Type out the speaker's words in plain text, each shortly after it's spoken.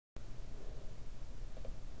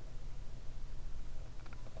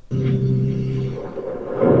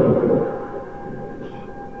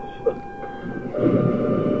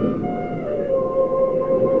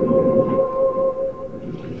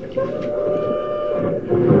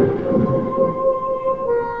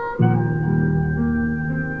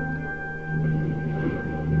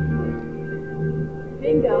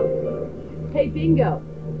Hey, Bingo.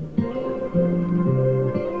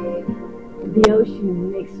 The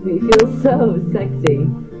ocean makes me feel so sexy.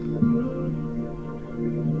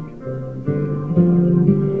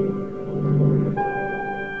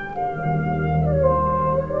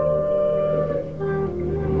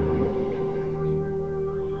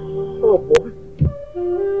 Oh, boy.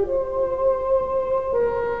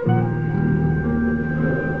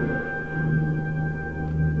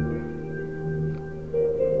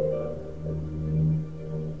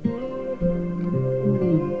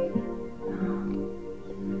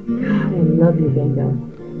 God, I love you, Bingo.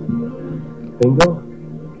 Bingo?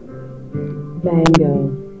 Bango.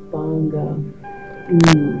 Bongo.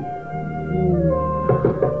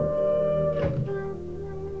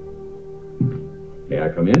 May I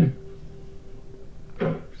come in?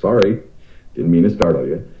 Sorry, didn't mean to startle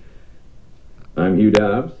you. I'm Hugh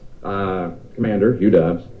Dobbs, Commander Hugh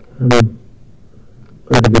Dobbs.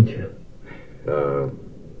 Glad to meet you.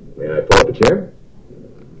 May I pull up a chair?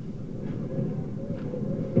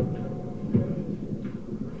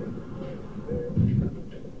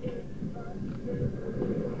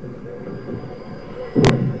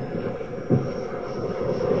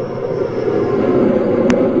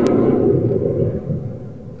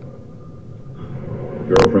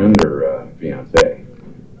 Girlfriend or fiance?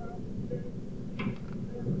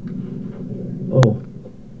 Oh.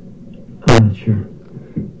 I'm not sure.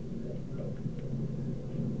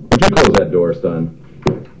 Would you close that door, son?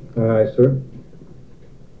 Aye, sir.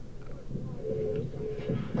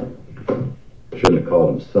 Shouldn't have called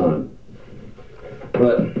him son.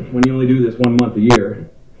 But when you only do this 1 month a year,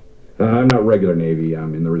 I'm not regular Navy,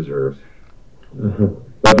 I'm in the reserves.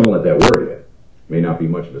 But don't let that worry you. May not be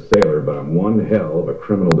much of a sailor, but I'm one hell of a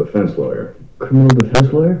criminal defense lawyer. Criminal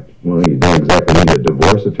defense lawyer? Well, you don't exactly need a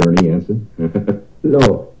divorce attorney, Ensign.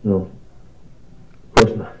 No. Of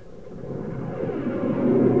course not.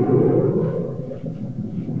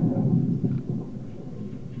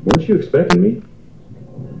 Weren't you expecting me?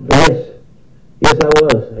 Yes, I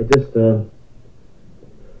was. I just, I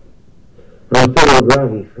was feeling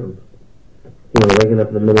groggy from, waking up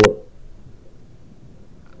in the middle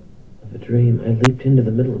of a dream. I leaped into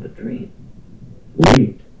the middle of a dream.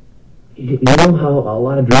 Leaped? You know how a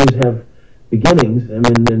lot of dreams have beginnings, and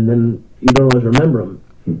then you don't always remember them.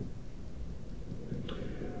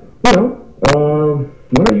 Well,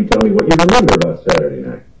 why don't you tell me what you remember about Saturday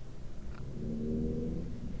night?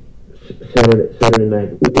 Saturday night.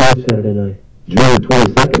 What was Saturday night? June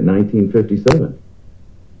 22nd, 1957.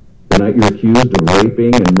 The night you're accused of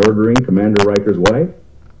raping and murdering Commander Riker's wife?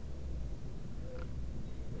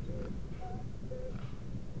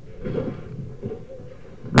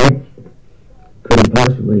 I couldn't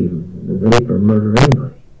possibly rape or murder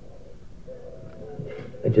anybody.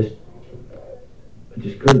 I just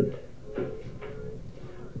couldn't.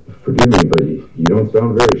 Forgive me, but you don't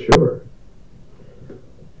sound very sure.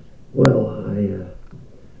 Well,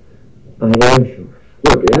 I am sure.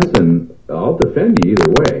 Look, Ensign, I'll defend you either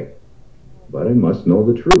way, but I must know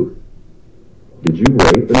the truth. Did you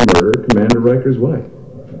rape and murder Commander Riker's wife?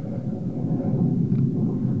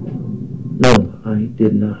 No, I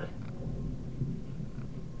did not.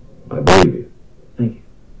 I believe you. Thank you.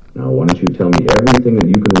 Now, why don't you tell me everything that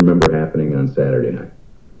you can remember happening on Saturday night?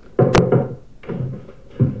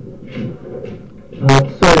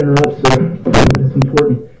 Sorry to interrupt, sir. It's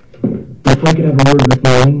important. If I could have a word with my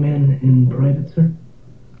wingman in private, sir?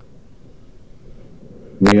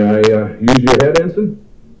 May I use your head, Ensign?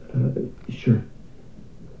 Sure.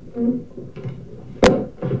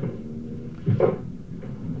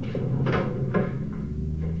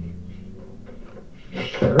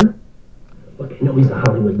 Sure? Look, I know he's a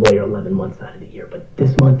Hollywood lawyer 11 months out of the year, but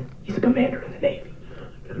this month, he's a commander in the Navy.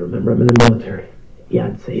 I gotta remember I'm in the military. Yeah,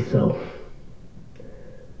 I'd say so.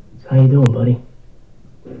 So how you doing, buddy?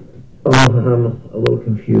 Oh, I'm a little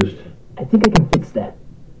confused. I think I can fix that.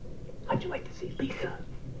 How'd you like to see Lisa?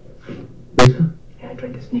 Lisa? Yeah, I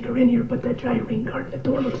tried to sneak her in here, but that gyrene guard at the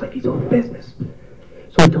door looks like he's off business.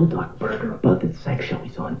 So I told Doc Berger about the sex show he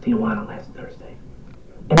saw in Tijuana last Thursday.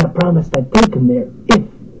 And I promised I'd take him there if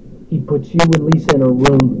he puts you and Lisa in a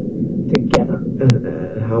room together.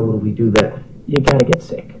 How will we do that? You gotta get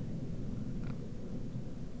sick.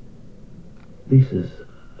 Lisa's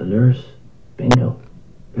a nurse. Bingo.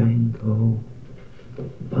 Bango.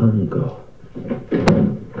 Bongo.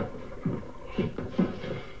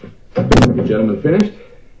 You gentlemen finished?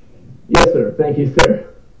 Yes, sir. Thank you,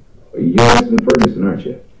 sir. You're Ensign Ferguson, aren't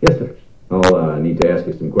you? Yes, sir. I'll need to ask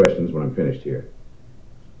you some questions when I'm finished here.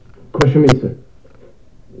 Question me, sir.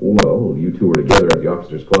 Well, you two were together at the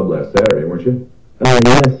Officers Club last Saturday, weren't you?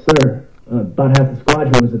 Yes, sir. About half the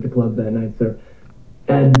squadron was at the club that night, sir.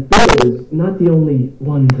 And Bill is not the only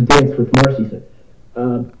one to dance with Marcy, sir.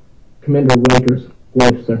 Commander Riker's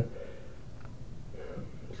wife, sir.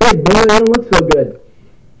 Say, boy, I don't look so good.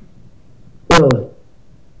 Well,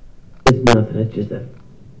 it's nothing. It's just that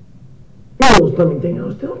little stomach thing I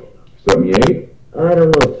was telling you about. Something you ate? I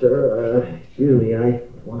don't know, sir. Excuse me, I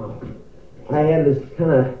had this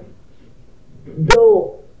kind of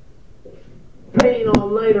dull pain all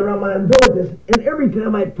night around my umbilicus, and every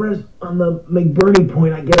time I press on the McBurney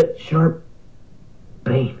point, I get a sharp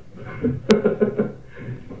pain. Did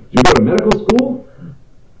you go to medical school?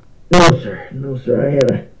 No, sir. No, sir. I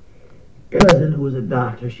had a cousin who was a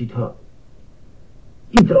doctor. He taught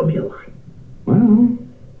me a lot. Well,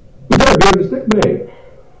 we better go to the sick bay.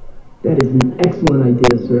 That is an excellent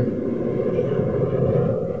idea, sir.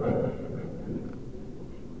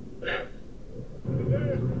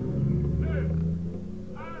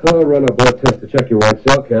 I'll run a blood test to check your white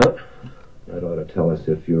cell count. That ought to tell us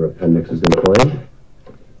if your appendix is inflamed.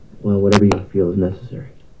 Well, whatever you feel is necessary.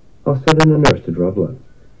 I'll send in a nurse to draw blood.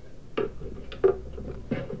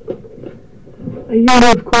 I hear you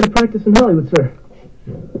have quite a practice in Hollywood, sir.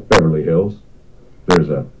 Beverly Hills. There's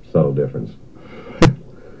a subtle difference.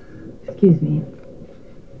 Excuse me.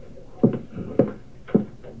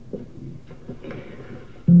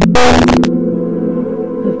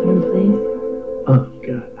 Left arm, please. Oh,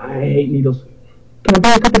 God, I hate needles. Can I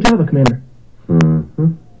buy a cup of Java, Commander?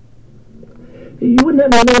 Mm-hmm. You wouldn't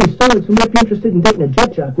have me know any starlets who might be interested in taking a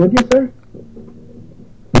jet jock, would you, sir?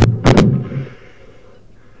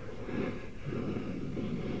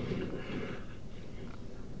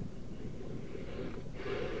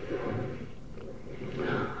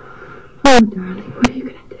 Oh, darling, what are you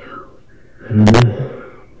going to do? I don't know.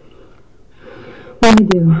 What do you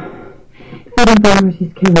do? If I don't find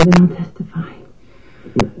Mercy's killer, then I'll testify.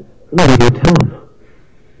 What are you going to tell him?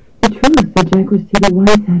 The truth, that Jack was Stevie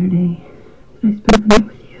White Saturday. I spent the night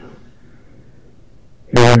with you.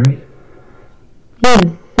 You're all right? Yes,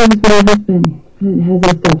 so was my husband. But it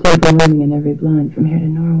hasn't stopped every morning and every blind from here to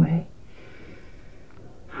Norway.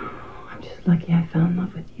 I'm just lucky I fell in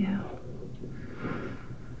love with you.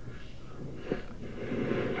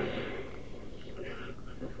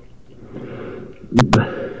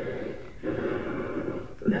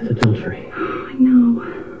 That's adultery. I know.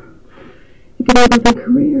 You could have other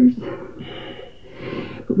careers.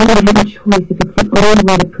 But we don't have a choice if it's the only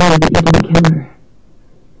way to prove that you didn't kill her.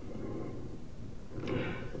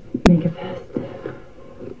 Make a fist.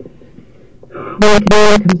 When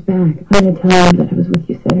Canada comes back, I'm going to tell him that I was with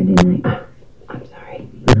you Saturday night. I'm sorry.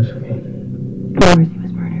 That's okay. Mercy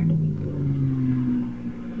was murdered.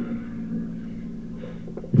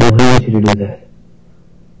 No, I want you to do that.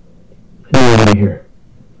 I know you're here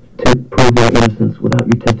to prove your innocence without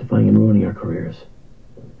you testifying and ruining our careers.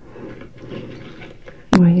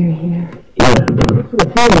 Why you're here. Yeah, what's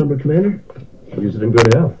the phone number, Commander? Use it in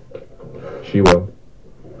good health. She will.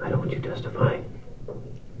 I don't want you testifying.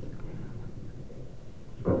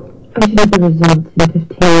 I should have the results in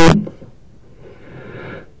 15 minutes.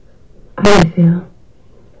 How do you feel?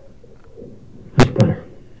 Much better.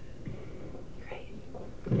 Great.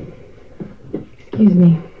 Excuse me.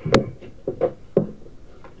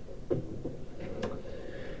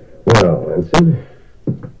 Well, Ensign,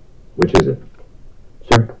 which is it?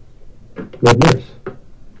 Sir? What nurse?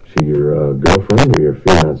 She your girlfriend or your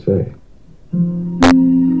fiancée?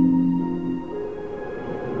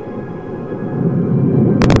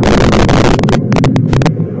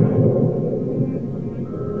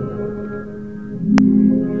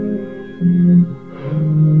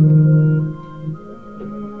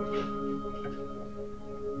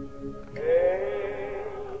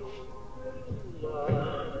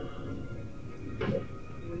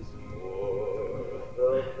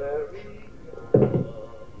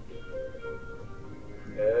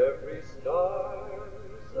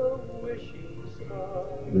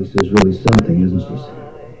 This is really something, isn't she?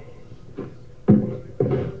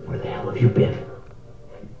 Where the hell have you been?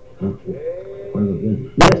 Huh? Where have I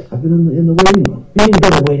been? Yes. I've been in the waiting room. You ain't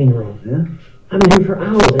been in the waiting room. Yeah? I've been here for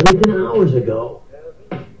hours. I moved in hours ago.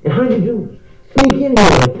 And how did you sneak in here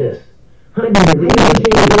like this? How did you read the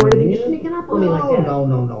door? You're sneaking up on me like that.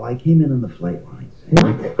 No. I came in on the flight lines.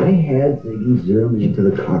 What? I had Ziggy zero me into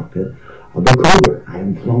the cockpit of the Cougar. I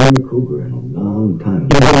haven't flown the Cougar in a long time.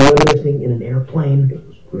 You were witnessing in an airplane? It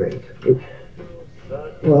was great.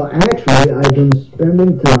 Well, actually, I've been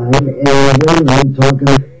spending time in the waiting room talking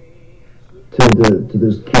to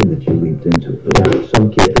this kid that you leaped into. Yeah, some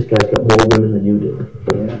kid. This guy's got more women than you do.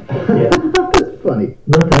 Yeah. That's funny.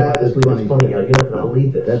 Nothing That about this is league funny. is funny. You're not going to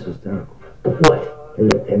believe this. That's hysterical. What?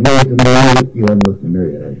 It made in the mirror. You haven't looked in the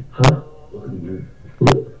mirror yet, have you? Huh? Look in the mirror.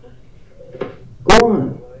 Look. Go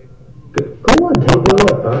on. Go on, take a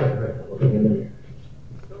look. All right. Looking in the mirror.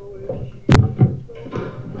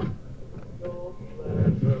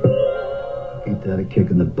 Ain't that a kick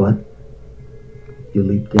in the butt? You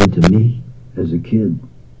leaped into me as a kid.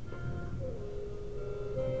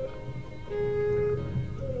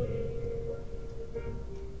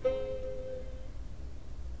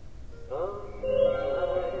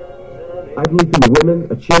 I've leaped into women,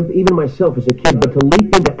 a chimp, even myself as a kid, but to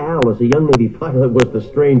leap into Al as a young Navy pilot was the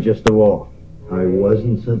strangest of all. I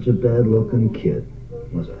wasn't such a bad-looking kid,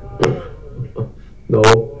 was I? No,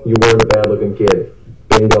 you weren't a bad-looking kid.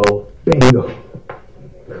 Bingo. Bingo.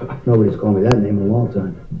 Nobody's called me that name in a long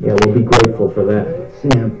time. Yeah, we'll be grateful for that.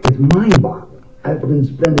 Sam, it's mind-boggling. I've been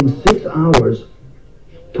spending 6 hours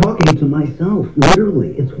talking to myself,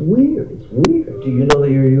 literally. It's weird. It's weird. Do you know that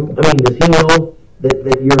you're you? I mean, does he know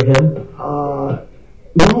that you're him?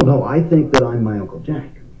 No, I think that I'm my Uncle Jack.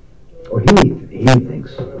 Or he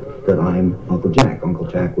thinks that I'm Uncle Jack. Uncle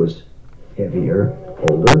Jack was heavier,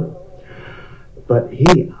 older. But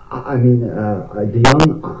the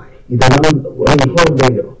young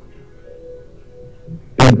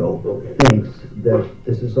Bingo thinks that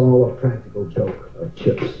this is all a practical joke of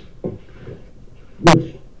Chip's.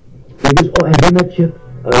 Which figures, have you met Chip?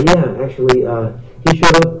 Yeah, actually, he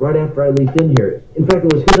showed up right after I leaped in here. In fact,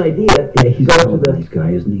 it was his idea. Yeah, he's a nice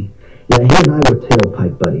guy, isn't he? Yeah, he and I were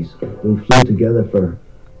tailpipe buddies. We flew together for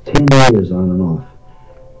 10 years on and off.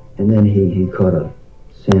 And then he caught a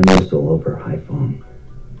Sam missile over Haiphong.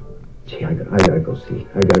 Gee, I gotta go see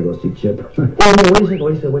Chip. Oh, no, wait a second.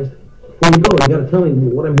 Before you go, you gotta tell me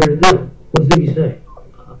what I'm here to do. What did you say?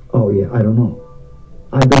 Oh, yeah, I don't know.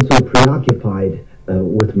 I've been so preoccupied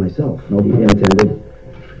with myself. No pun intended.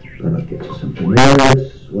 But I'll get you something.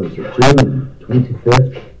 What is it, June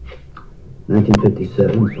 25th,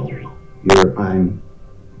 1957. So I'm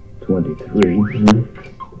 23. Mm-hmm.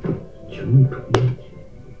 June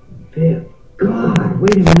 25th. God,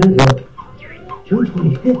 wait a minute. June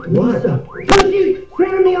 25th. Lisa. Sushi!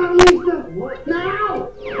 Send me on Lisa! What?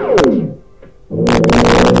 Now!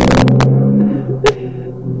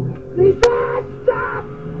 Lisa, stop!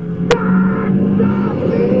 Stop! Stop,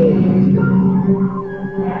 please!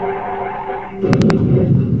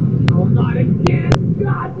 No, not again!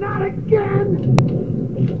 God, not again!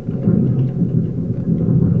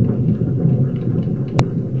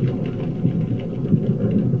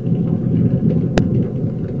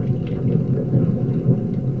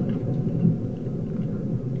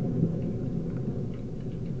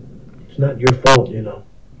 It's not your fault, you know.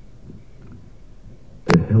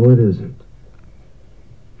 The hell it isn't.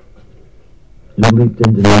 You leaped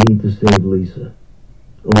into me to save Lisa.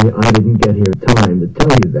 Only I didn't get here in time to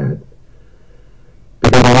tell you that.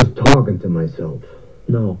 Because I was talking to myself.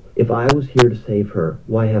 No, if I was here to save her,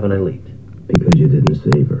 why haven't I leaped? Because you didn't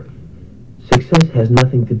save her. Success has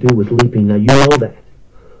nothing to do with leaping. Now, you know that.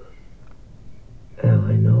 Al,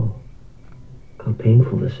 I know how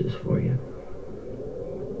painful this is for you.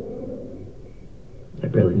 I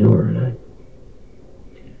barely knew her, and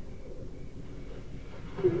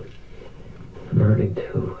I'm hurting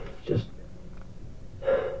too. It's just,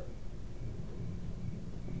 I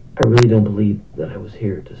really don't believe that I was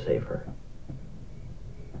here to save her.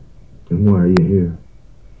 And why are you here?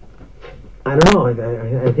 I don't know.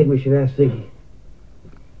 I think we should ask Ziggy.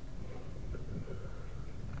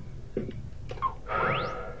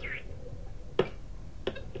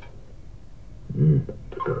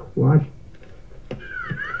 What?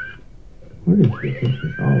 What is this? This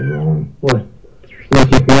is all wrong. What?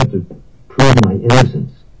 Look, you have to prove my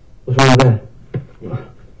innocence. What's wrong with that?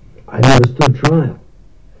 I never stood trial.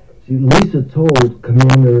 See, Lisa told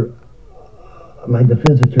Commander, my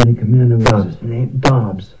defense attorney, Commander, what's his name?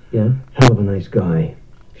 Dobbs. Yeah? Hell of a nice guy.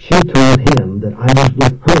 She told him that I was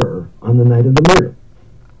with her on the night of the murder.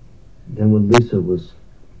 Then when Lisa was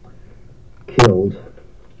killed,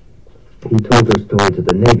 he told her story to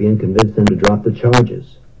the Navy and convinced them to drop the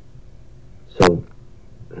charges. So,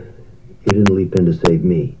 he didn't leap in to save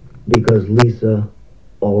me. Because Lisa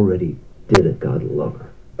already did it, God love her.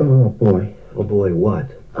 Oh, boy. Oh, boy,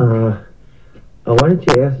 what? Why don't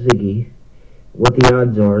you ask Ziggy what the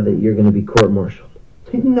odds are that you're going to be court-martialed?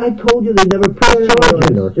 Didn't I told you they never press charges?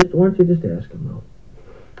 No, why don't you just ask him, though?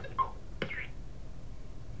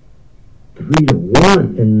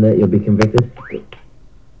 3-1. And that you'll be convicted?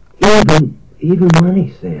 Even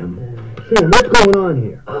money, Sam. Sam, what's going on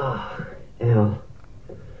here? Al.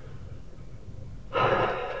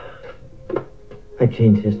 I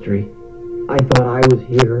changed history. I thought I was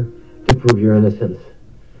here to prove your innocence.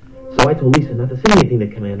 So I told Lisa not to say anything to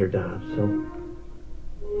Commander Dobbs, so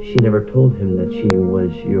She never told him that she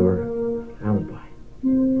was your alibi.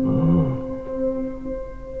 Oh.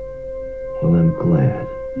 Well, I'm glad.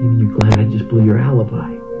 Maybe you're glad I just blew your alibi.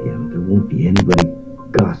 Yeah, but there won't be anybody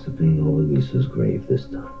gossiping over Lisa's grave this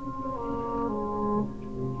time.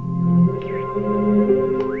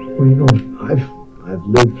 Where are you going? I've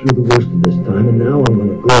lived through the worst of this time, and now I'm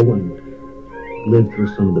going to go and live through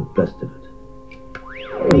some of the best of it.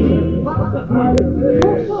 Wow!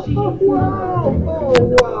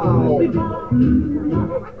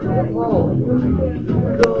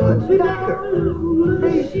 Good Stacker!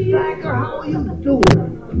 Hey, Stacker, how are you doing?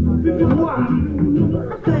 Wow!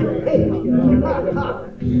 Hey!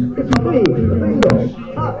 It's me, Bingo!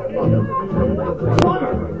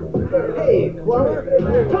 Plumber! Hey, Plumber!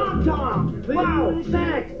 Tom! Wow!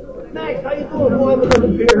 Max, how you doing, boy? Have another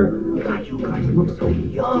beer. God, you guys look so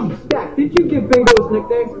young. Jack, did you give Bingo his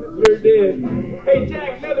nickname? Sure did. Hey,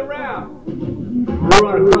 Jack, another round. We're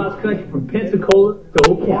on cross country from Pensacola to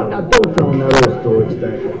Oklahoma. Now, don't tell him that old story,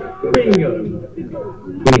 Stacker. Bingo.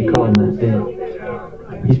 We can call him that then.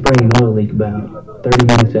 He's spraying an oil leak about 30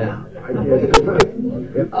 minutes out.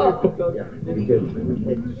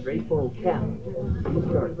 Straightforward cap.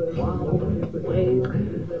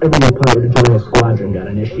 Every new pilot in the squadron got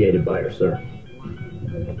initiated by her, sir.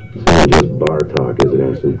 So just bar talk, is it,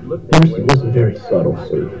 Ensign? Mercy wasn't very subtle,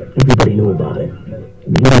 sir. Everybody knew about it.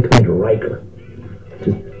 Even Commander Riker. Which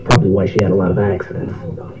is probably why she had a lot of accidents.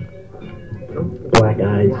 Black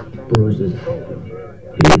eyes, bruises.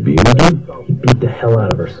 He beat her? He beat the hell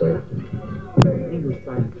out of her, sir. He was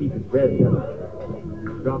trying to keep his ready.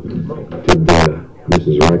 Drop the smoke. Did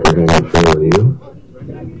Mrs. Riker have an affair with you?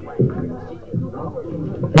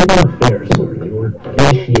 They weren't affairs, sir. They were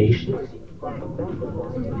initiations.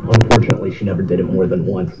 Unfortunately, she never did it more than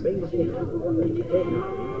once. Why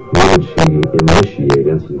did she initiate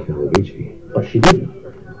Ensign Calavici? But she didn't.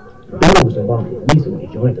 Bill was involved with Lisa when he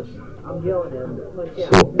joined us.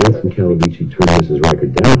 So Ensign Calavici turned Mrs. Riker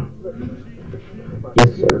down?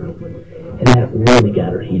 Yes, sir. And that really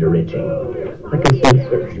got her heater itching. Like I said,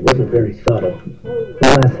 sir, she wasn't very subtle.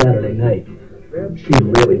 Last Saturday night, she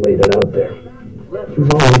really laid it out there. She was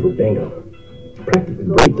all over Bingo. Practically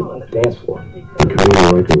raped him on the dance floor. And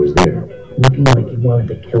Commander Riker was there. Looking like he wanted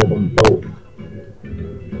to kill them both.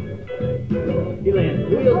 He lands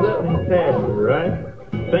wheels up in his pasture, right?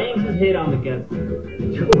 Bangs his head on the gun.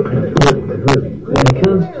 When he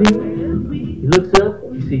comes to, he looks up,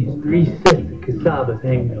 he sees 3 sets of casabas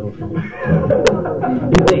hanging over him.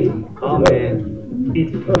 He thinks, oh man,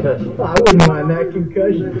 it's a concussion. I wouldn't mind that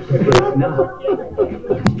concussion. But it's not.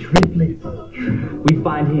 It's triplets. We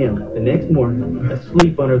find him the next morning,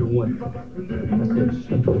 asleep under the window. I said,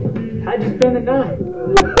 how'd you spend the night?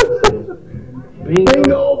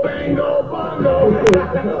 Bingo, bango, bongo.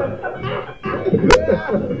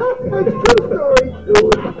 That's a true story,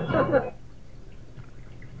 dude.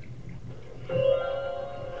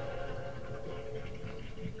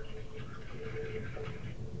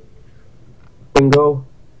 Bingo,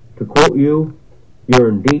 to quote you, you're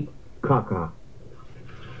in deep caca.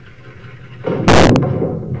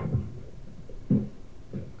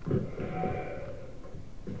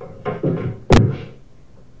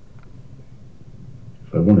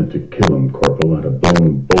 If I wanted to kill him, Corporal, I'd have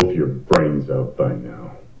blown both your brains out by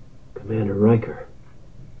now. Commander Riker.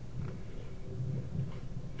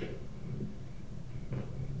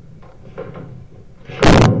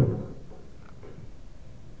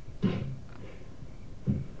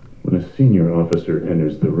 When a senior officer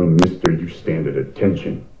enters the room, mister, you stand at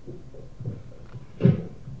attention.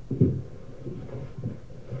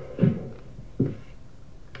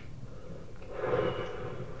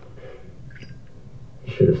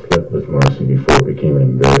 Should have slept with Marcy before it became an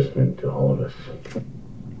embarrassment to all of us.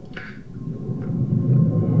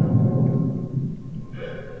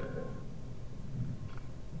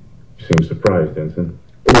 You seem surprised, Ensign.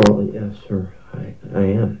 Well, yes, sir. I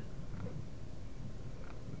am.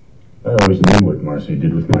 I always knew what Marcy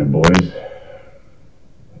did with my boys.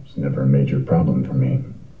 It was never a major problem for me.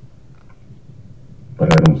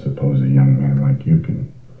 But I don't suppose a young man like you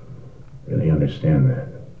can really understand that.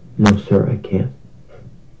 No, sir, I can't.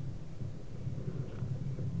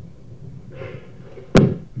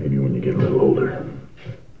 Maybe when you get a little older.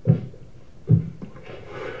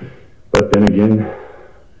 But then again,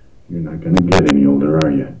 you're not going to get any older, are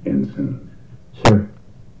you, Ensign? Sir,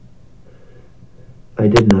 I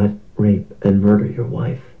did not rape and murder your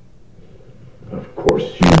wife. Of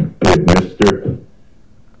course you did, mister.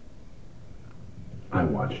 I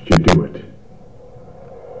watched you do it.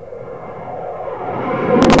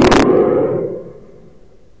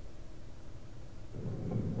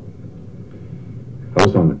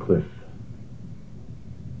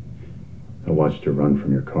 gun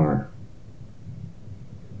from your car.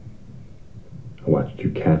 I watched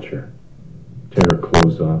you catch her, tear her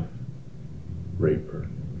clothes off, rape her.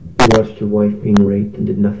 You watched your wife being raped and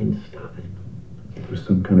did nothing to stop it. It was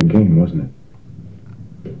some kind of game, wasn't it?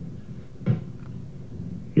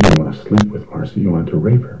 You didn't want to sleep with Marcy, you wanted to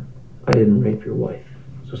rape her. I didn't rape your wife.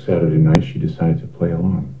 So Saturday night, she decided to play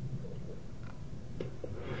along.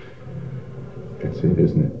 That's it,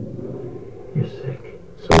 isn't it? You're sick.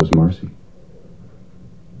 So was Marcy.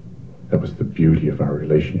 That was the beauty of our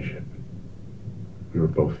relationship. We were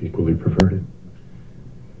both equally perverted.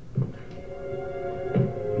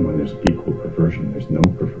 And when there's equal perversion, there's no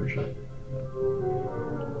perversion.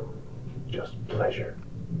 Just pleasure.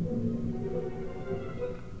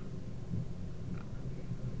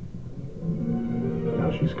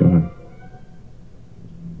 Now she's gone.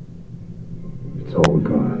 It's all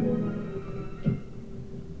gone.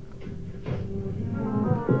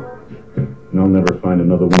 And I'll never find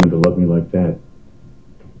another woman to love me like that.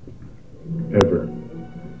 Ever.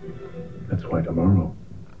 That's why tomorrow,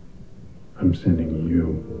 I'm sending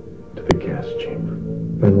you to the gas chamber.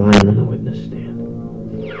 By lying on the witness stand.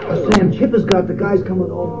 Sam, Chip has got the guys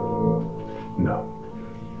coming over. No.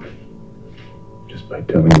 Just by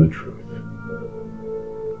telling the truth.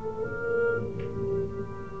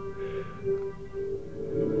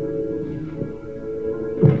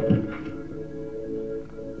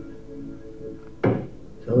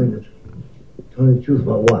 Telling the truth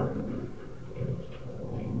about what?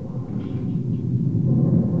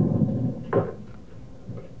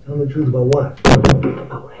 Telling the truth about what?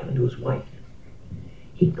 About what happened to his wife.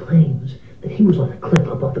 He claims that he was on a cliff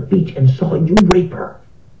above the beach and saw you rape her.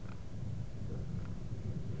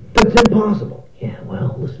 That's impossible. Yeah,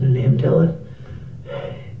 well, listening to him tell it,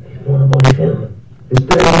 he's more about him. Is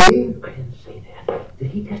that me? I didn't say that. Did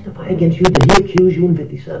he testify against you? Did he accuse you in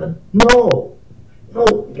 57? No. No,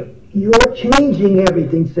 you're changing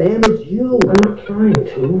everything, Sam. It's you. I'm not trying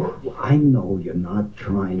to. I know you're not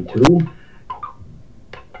trying to.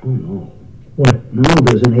 Oh, no. What? Now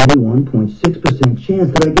there's an 81.6% chance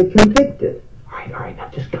that I get convicted. All right, now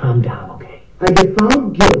just calm down, okay? I get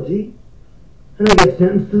found guilty, and I get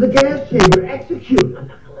sentenced to the gas chamber, executed. I'm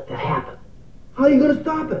not gonna let that happen. How are you going to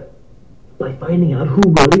stop it? By finding out who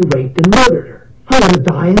really raped and murdered her. I'm going to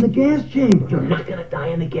die in the gas chamber. You're not gonna die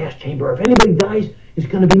in the gas chamber. If anybody dies, it's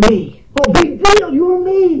gonna be me. Oh, big deal, you and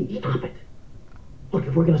me. Stop it. Look,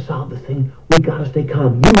 if we're gonna solve this thing, we gotta stay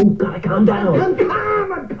calm. You gotta calm down. I'm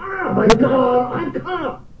calm. I'm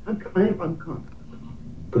calm.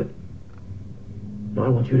 Good. Now I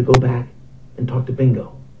want you to go back and talk to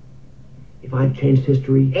Bingo. If I've changed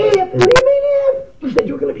history... If? What do you mean if? You said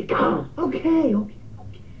you were gonna be calm. Okay.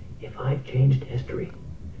 If I've changed history,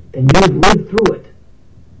 then you've lived through it.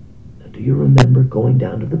 Now, do you remember going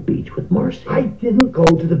down to the beach with Marcy? I didn't go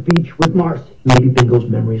to the beach with Marcy. Maybe Bingo's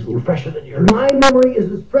memory is a little fresher than yours. My memory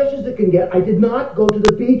is as fresh as it can get. I did not go to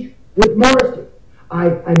the beach with Marcy.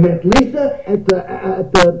 I met Lisa at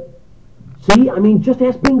the... See? I mean, just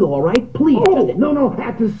ask Bingo, all right? Please. Oh, just... no,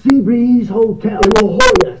 at the Seabreeze Hotel in La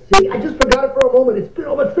Jolla. See, I just forgot it for a moment. It's been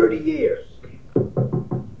over 30 years.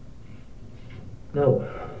 No.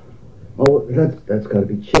 Oh, that's got to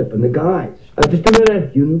be Chip and the guys. Just a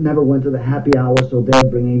minute. You never went to the happy hour, so they're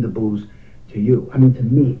bringing the booze to you. I mean, to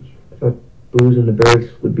me. I thought booze in the barracks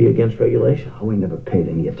would be against regulation. Oh, we never paid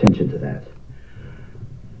any attention to that.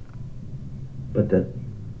 But that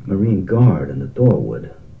Marine guard in the door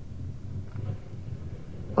would.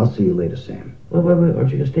 I'll see you later, Sam. Wait. Aren't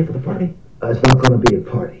you going to stay for the party? It's not going to be a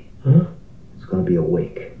party. Huh? It's going to be a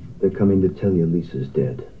wake. They're coming to tell you Lisa's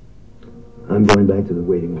dead. I'm going back to the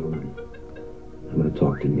waiting room. I'm going to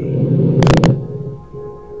talk to me.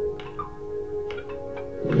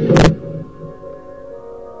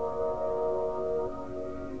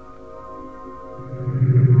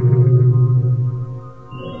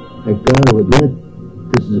 I gotta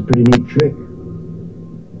admit, this is a pretty neat trick.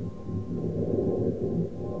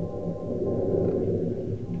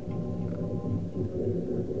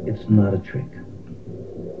 It's not a trick.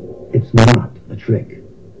 It's not a trick.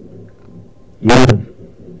 You have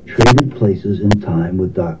traded places in time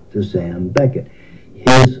with Dr. Sam Beckett.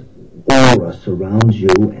 His aura surrounds you,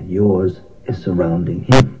 and yours is surrounding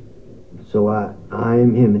him. So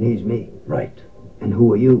I'm him, and he's me. Right. And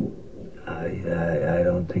who are you? I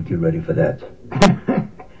don't think you're ready for that.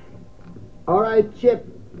 All right, Chip.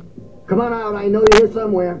 Come on out. I know you're here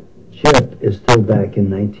somewhere. Chip is still back in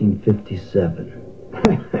 1957.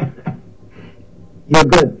 You're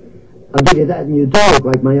good. I'll give you that, and you do look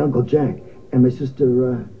like my Uncle Jack. And my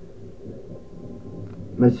sister,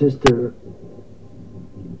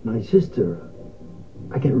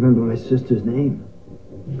 I can't remember my sister's name.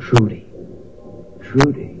 Trudy.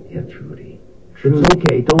 Trudy? Yeah, Trudy. It's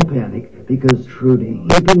okay, don't panic, because Trudy,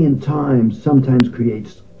 leaping in time sometimes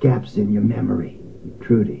creates gaps in your memory.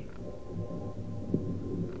 Trudy.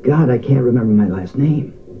 God, I can't remember my last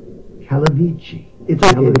name. Calavici. It's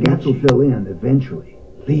okay, the gaps will fill in eventually.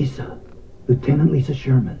 Lisa. Lieutenant Lisa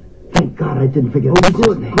Sherman. Thank God I didn't forget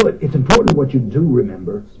Lisa's name. Good. It's important what you do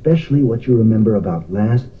remember, especially what you remember about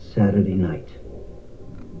last Saturday night.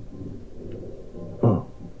 Oh.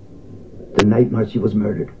 The night Marcy was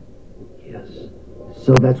murdered. Yes.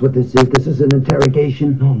 So that's what this is? This is an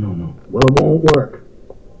interrogation? No. Well, it won't work.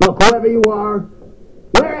 Look, whoever you are,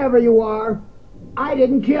 wherever you are, I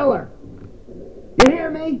didn't kill her. You hear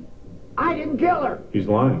me? I didn't kill her. He's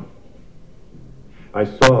lying. I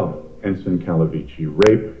saw Ensign Calavici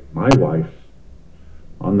rape my wife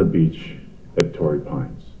on the beach at Torrey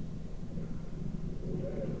Pines.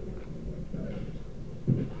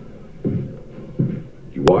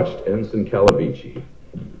 You watched Ensign Calavici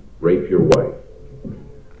rape your wife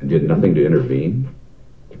and did nothing to intervene?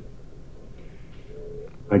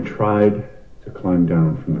 I tried to climb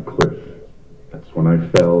down from the cliff. That's when I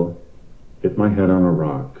fell, hit my head on a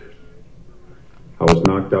rock. I was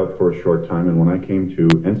knocked out for a short time, and when I came to,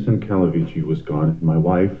 Ensign Calavici was gone, and my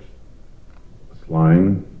wife was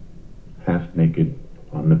lying half naked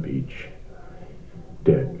on the beach,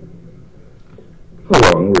 dead. How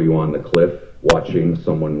long were you on the cliff watching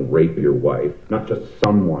someone rape your wife? Not just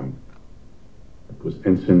someone. It was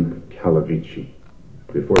Ensign Calavici.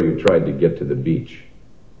 Before you tried to get to the beach?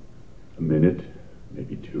 A minute,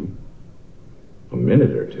 maybe two. A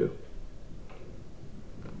minute or two?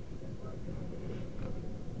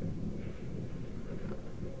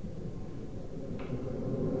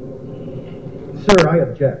 Sir, I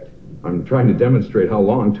object. I'm trying to demonstrate how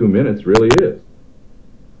long 2 minutes really is.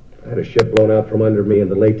 I had a ship blown out from under me in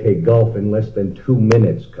the Leyte Gulf in less than 2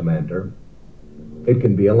 minutes, Commander. It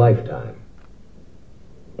can be a lifetime.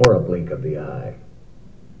 Or a blink of the eye.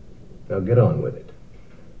 Now get on with it.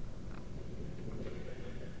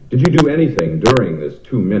 Did you do anything during this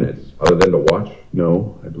 2 minutes other than to watch?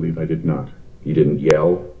 No, I believe I did not. You didn't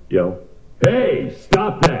yell? Hey,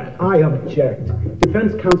 stop that! I object.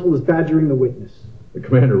 Defense counsel is badgering the witness. The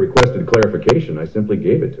commander requested clarification. I simply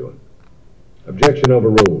gave it to him. Objection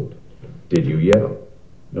overruled. Did you yell?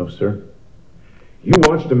 No, sir. You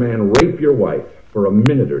watched a man rape your wife for a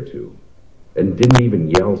minute or two and didn't even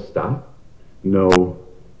yell stop? No,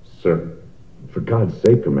 sir. For God's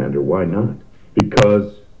sake, Commander, why not?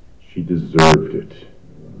 Because she deserved it.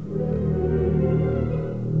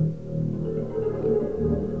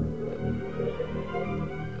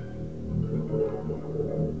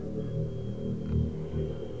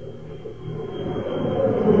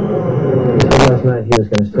 Last night he was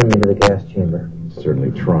going to send me to the gas chamber.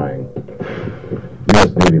 Certainly trying. The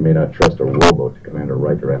U.S. Navy may not trust a rowboat to Commander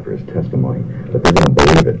Riker after his testimony, but they won't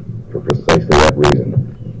believe it for precisely that reason.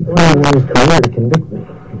 Well, he won his career to convict me.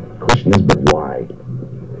 The question is, but why?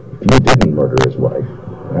 If you didn't murder his wife,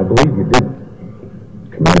 and I believe you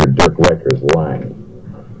didn't, Commander Dirk Riker is lying.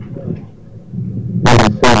 He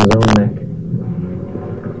didn't save his own neck.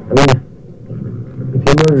 I mean, if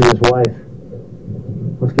he murdered his wife,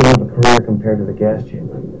 let's give him a career compared to the gas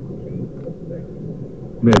chamber.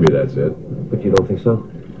 Maybe that's it. But you don't think so?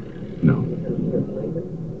 No.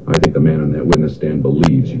 I think the man on that witness stand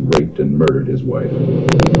believes you raped and murdered his wife.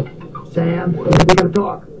 Sam, we gotta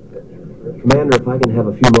talk. Commander, if I can have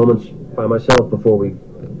a few moments by myself before we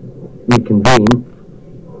reconvene.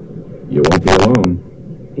 You won't be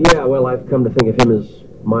alone. Yeah, well, I've come to think of him as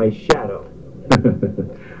my shadow.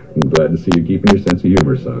 I'm glad to see you keeping your sense of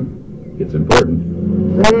humor, son. It's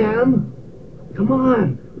important. Sam! Come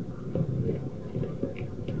on!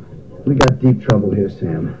 We got deep trouble here,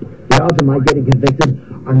 Sam. The odds of my getting convicted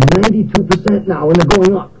are 92% now, and they're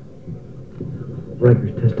going up.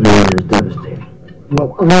 Riker's testimony is devastating.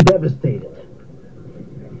 Well, I'm devastated.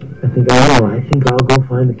 I think I know. I think I'll go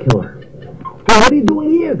find the killer. Well, what are you doing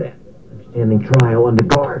here, then? I'm standing trial under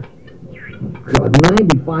guard. God,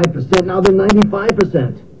 95%. Now they're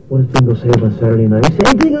 95%. What did Bingo say about Saturday night?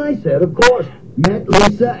 Same thing I said, of course. Met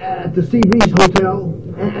Lisa at the Sea Breeze Hotel,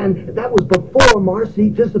 and that was before Marcy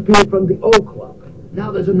disappeared from the O Club. Now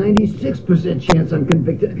there's a 96% chance I'm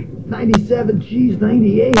convicted. 97, geez,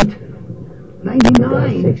 98.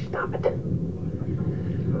 99. Say, stop it.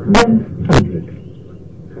 100.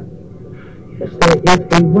 Yes, there is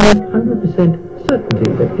a 100%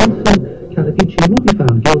 certainty that Ensign Calavici will be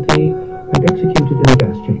found guilty and executed in a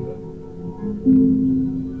gas chamber.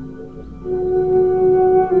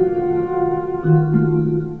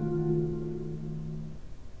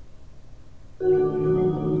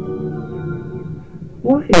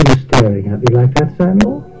 Why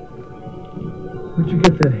Samuel? Where'd you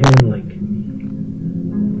get that hand link?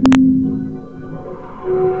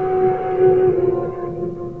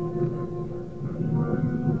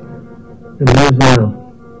 And where's Al?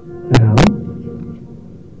 Al?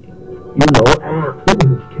 You know Al.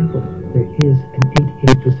 Careful. There is an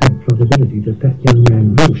 88% probability that that young man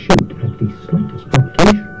will shoot at the slightest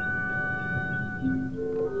provocation.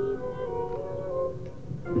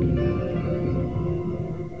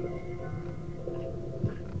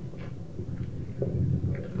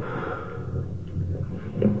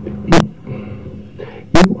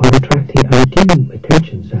 You are attracting undue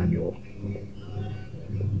attention, Samuel.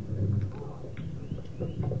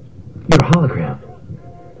 You're a hologram.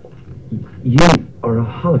 You are a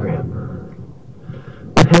hologram.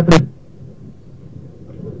 What happened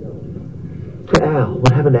to Al?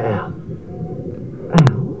 What happened to Al?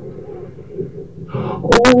 Al?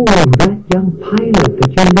 Oh, that young pilot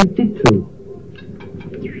that you linked into.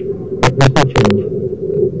 There's no change.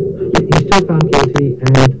 He's still found guilty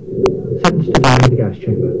and sentenced to die in the gas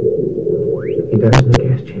chamber. He dies in the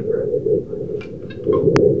gas chamber.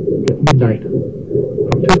 At midnight.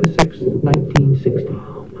 October 6th, 1960.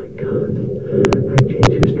 Oh, my God. I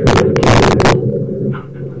changed history.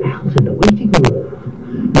 Al's in the waiting room.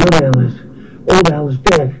 Young Al is. Old Al is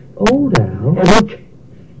dead. Old Al? And look.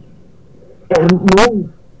 And no.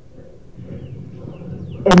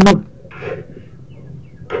 And look.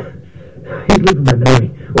 He's leaving my memory.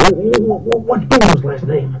 What's Bingo's last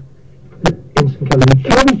name? Ensign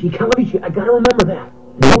Calavici. I gotta remember that.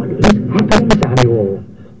 What is happening, Samuel?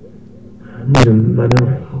 My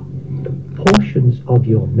memory. The portions of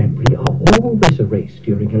your memory are always erased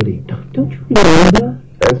during a leap. Don't you remember?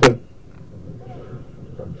 Ensign.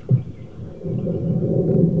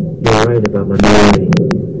 You're right about my memory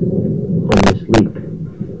on this leap.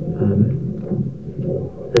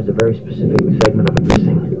 There's a very specific segment of it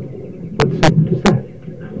missing. What segment is that?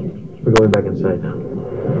 We're going back inside now.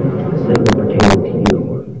 The segment pertaining to you.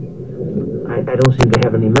 I don't seem to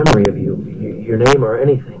have any memory of you, your name or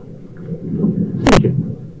anything. St. John.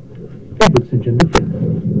 Edward St. John.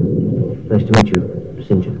 Nice to meet you,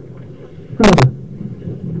 St. John. Rather.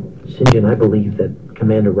 St. John, I believe that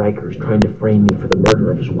Commander Riker is trying to frame me for the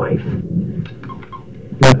murder of his wife.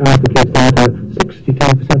 That Alpha gives that a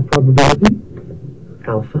 62% probability?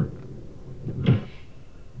 Alpha?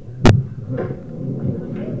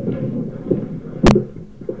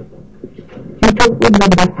 You don't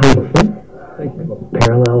remember Alpha?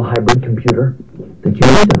 Parallel hybrid computer that you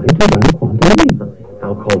designed to run quantum leap.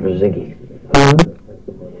 Al called her Ziggy.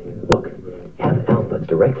 Look, have Alpha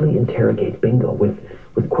directly interrogate Bingo with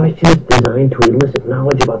questions designed to elicit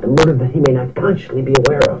knowledge about the murder that he may not consciously be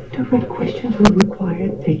aware of. Direct questions would require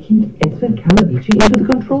taking Ensign Calavici into the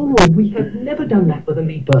control room. We have never done that with a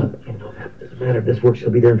leaper. You know that doesn't matter. If this works,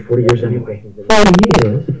 he'll be there in 40 years anyway. 40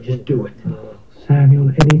 years? Just do it.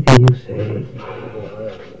 Samuel, anything you say.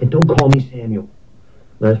 And don't call me Samuel.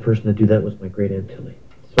 Last person to do that was my great Aunt Tilly.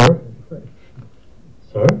 Sir?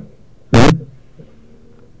 Sir?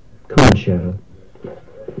 Come on, Shadow.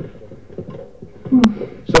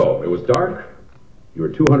 So, it was dark. You were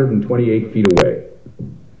 228 feet away.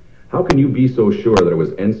 How can you be so sure that it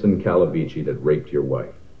was Ensign Calavici that raped your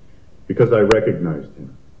wife? Because I recognized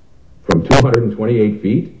him. From 228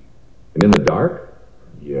 feet? And in the dark?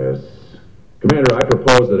 Yes. Commander, I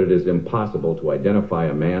propose that it is impossible to identify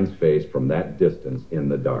a man's face from that distance in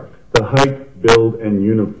the dark. The height, build, and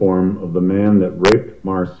uniform of the man that raped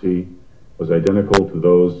Marcy was identical to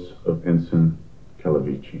those of Ensign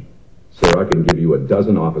Calavici. Sir, I can give you a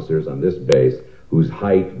dozen officers on this base whose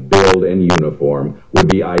height, build, and uniform would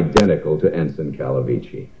be identical to Ensign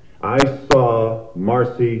Calavici. I saw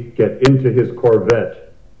Marcy get into his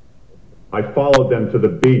Corvette. I followed them to the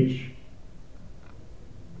beach.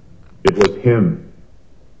 It was him.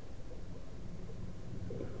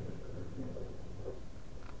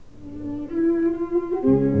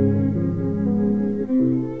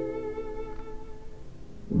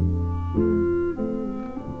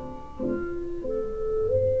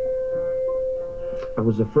 I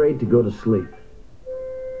was afraid to go to sleep.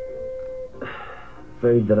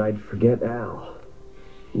 Afraid that I'd forget Al.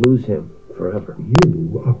 Lose him forever.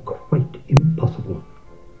 You are quite impossible.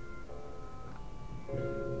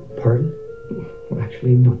 Pardon? Well,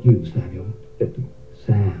 actually, not you, Samuel.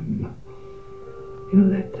 Sam. You know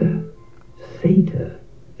that, satyr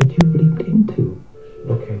that you leaped into.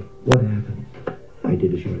 Okay, what happened? I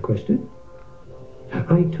did as you requested.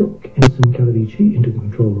 I took Ensign Calavici into the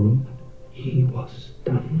control room. He was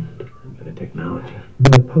stunned by the technology.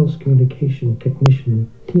 My pulse communication technician,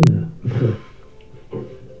 Tina.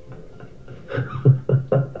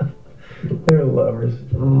 They're lovers.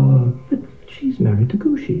 Doris. But she's married to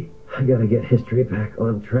Gucci. I gotta get history back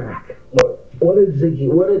on track. What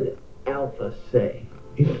did Alpha say?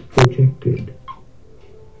 It's projected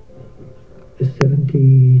a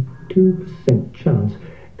 72% chance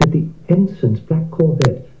that the ensign's black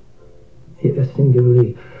Corvette, a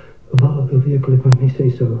singularly volatile vehicle, if I may say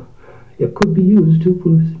so, it could be used to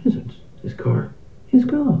prove his innocence. His car. His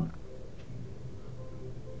car.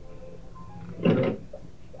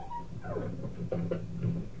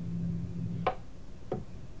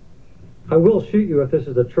 I will shoot you if this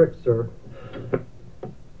is a trick, sir.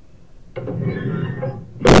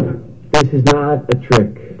 This is not a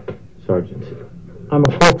trick, Sergeant. I'm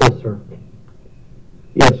a corporal, sir.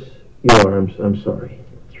 Yes, you are. I'm sorry.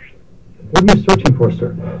 What are you searching for,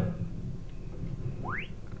 sir?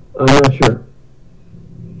 I'm not sure.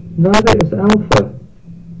 Neither is Alpha.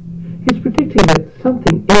 He's predicting that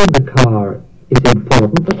something in the car is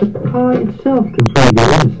important, but the car itself can prove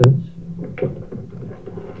your innocence.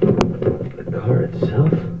 The car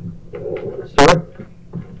itself? Sir?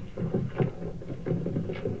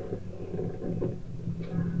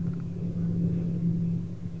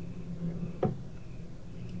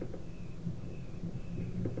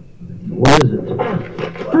 What is it?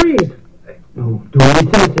 Freeze! Oh, do what he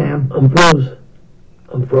says, Sam. I'm froze.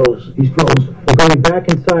 He's froze. We're going back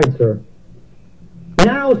inside, sir.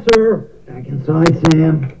 Now, sir! Back inside,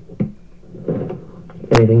 Sam.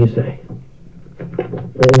 Anything you say.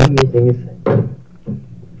 Anything you say.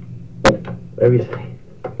 Whatever you say.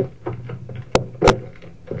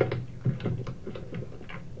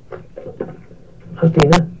 How's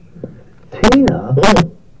Tina? Tina?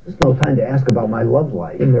 There's no time to ask about my love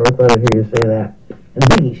life. You never thought I'd hear you say that. And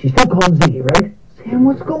Ziggy, she's still calling Ziggy, right? Sam,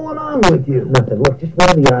 what's going on with you? Nothing. Look, just what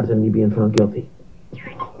are the odds of me being found guilty?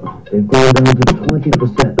 They've gone down to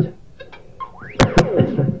 20%.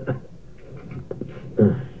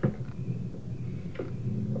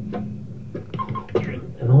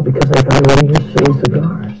 And all because I found one of your silly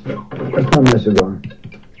cigars. That's not my cigar.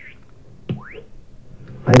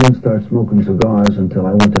 I didn't start smoking cigars until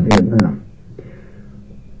I went to Vietnam.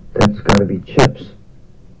 That's gotta be Chip's.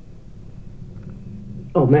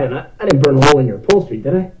 Oh, man, I didn't burn a hole in your upholstery,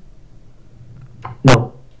 did I?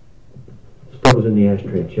 No. Stuff was in the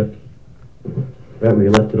ashtray, Chip. Right where you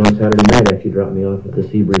left it on Saturday night after you dropped me off at the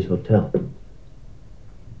Seabreeze Hotel.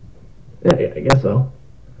 Yeah, I guess so.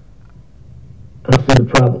 I don't see the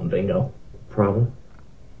problem, Bingo. Problem?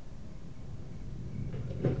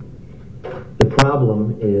 The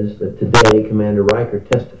problem is that today Commander Riker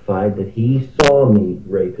testified that he saw me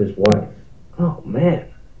rape his wife. Oh, man.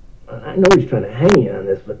 I know he's trying to hang you on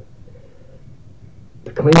this, but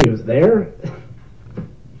to claim he was there?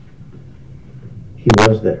 He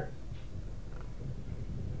was there.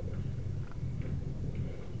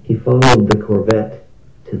 He followed the Corvette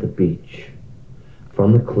to the beach.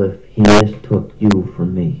 From the cliff, he mistook you for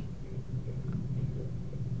me.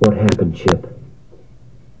 What happened, Chip?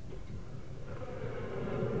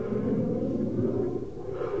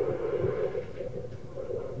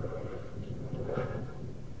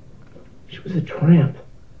 She was a tramp.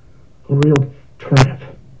 A real tramp.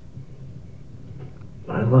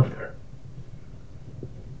 But I loved her.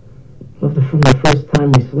 Loved her from the first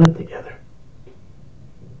time we slept together.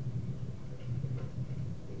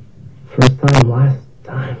 First time, last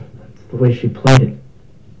time. That's the way she played it.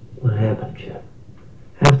 What happened, Chip?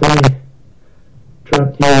 After I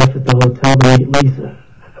dropped you off at the hotel to meet Lisa,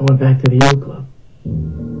 I went back to the yacht club.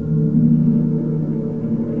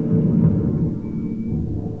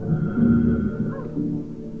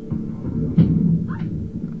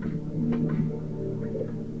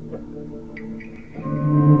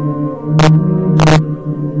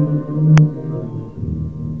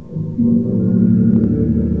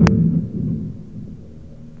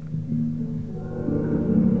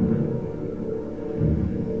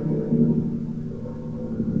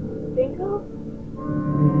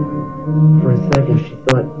 For a second, she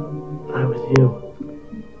thought I was you.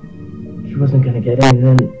 She wasn't going to get in,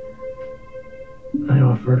 then I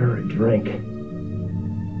offered her a drink.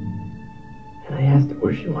 And I asked her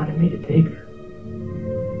where she wanted me to take her.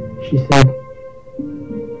 She said,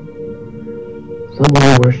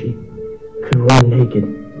 somewhere where she could run naked.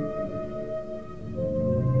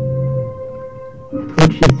 That's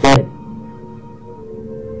what she said.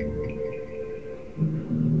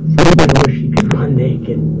 Somewhere where she could run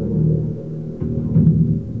naked.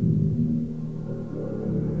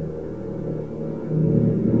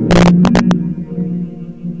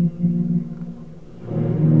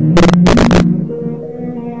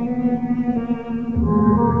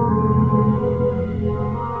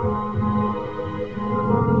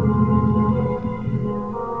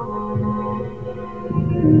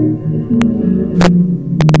 It's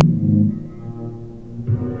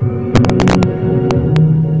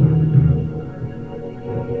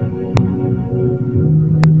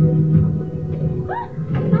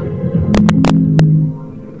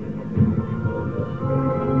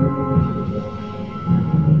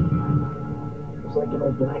like an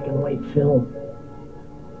old black and white film.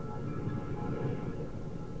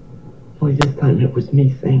 Only this time it was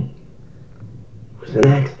me saying it was an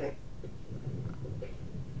accident.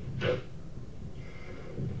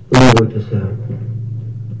 Let me work this out.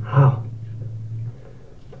 How?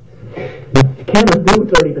 You can't undo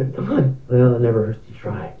what's already been done. Well, it never hurts to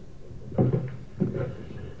try.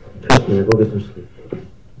 Trust me, I'll go get some sleep.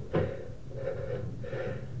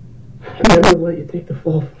 I never let you take the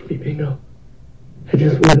fall for me, Bingo. I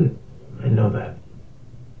just wouldn't. I know that.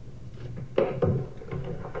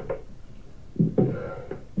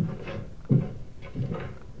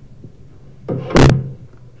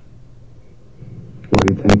 What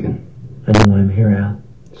are you thinking? I know why I'm here, Al.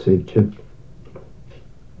 Save Chip.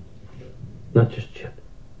 Not just Chip.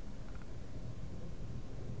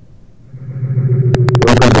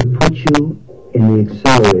 We're going to put you in the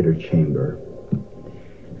accelerator chamber,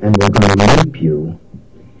 and we're going to leap you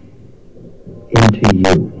into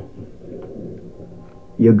you.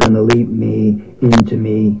 You're gonna leap me into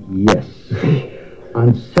me? Yes.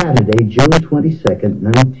 On Saturday, June 22nd,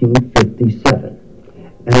 1957.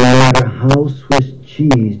 And no matter how Swiss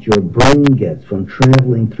cheesed your brain gets from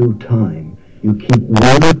traveling through time, you keep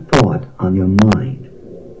one thought on your mind.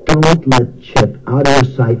 Don't let Chip out of your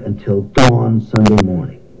sight until dawn Sunday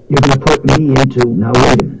morning. You're going to put me into... Now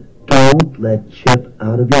wait a minute. Don't let Chip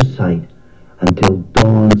out of your sight until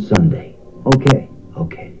dawn Sunday. Okay.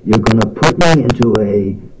 You're going to put me into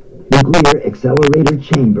a nuclear accelerator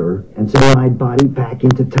chamber and send my body back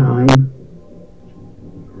into time?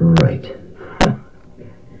 Right.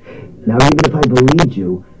 Now, even if I believed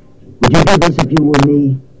you, would you do this if you were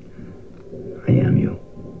me? I am you.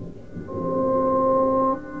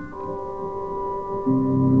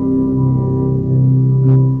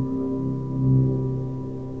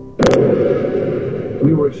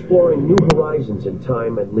 We were exploring new horizons in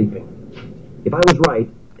time and leaping. If I was right,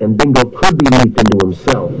 and Bingo could be leaped into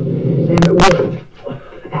himself. And it worked.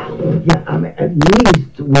 Yeah, I mean, at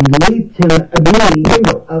least we leaped him,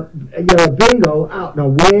 Bingo out. Now,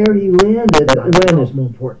 where he landed... When is more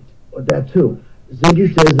important. That, too. Ziggy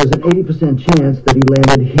says there's an 80% chance that he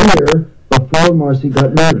landed here before Marcy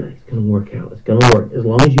got murdered. It's gonna work, Al. It's gonna work. As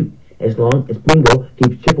long as Bingo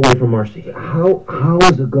keeps Chip away from Marcy. How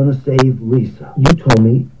is it going to save Lisa? You told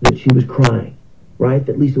me that she was crying, right?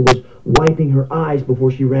 That Lisa was wiping her eyes before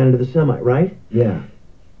she ran into the semi, right? Yeah.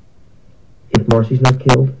 If Marcy's not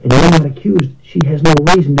killed and you're not accused, she has no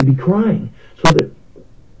reason to be crying. So that...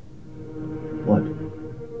 What?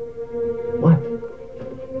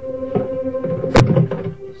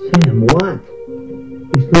 Sam, what?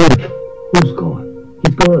 He's gone. Who's gone?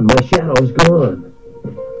 He's gone. My shadow's gone.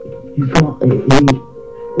 He's gone.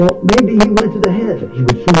 Well, maybe he went to the head. He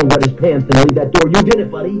would sooner wet his pants than leave that door. You did it,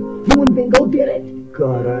 buddy. You and Bingo did it.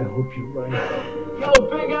 God, I hope you're right. Yo,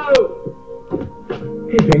 Bingo!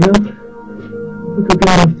 Hey, Bingo. We could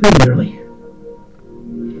get off too early.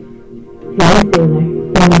 How you feeling there?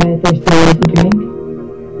 Want to buy a thirsty Lisa drink?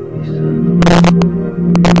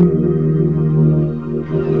 Lisa.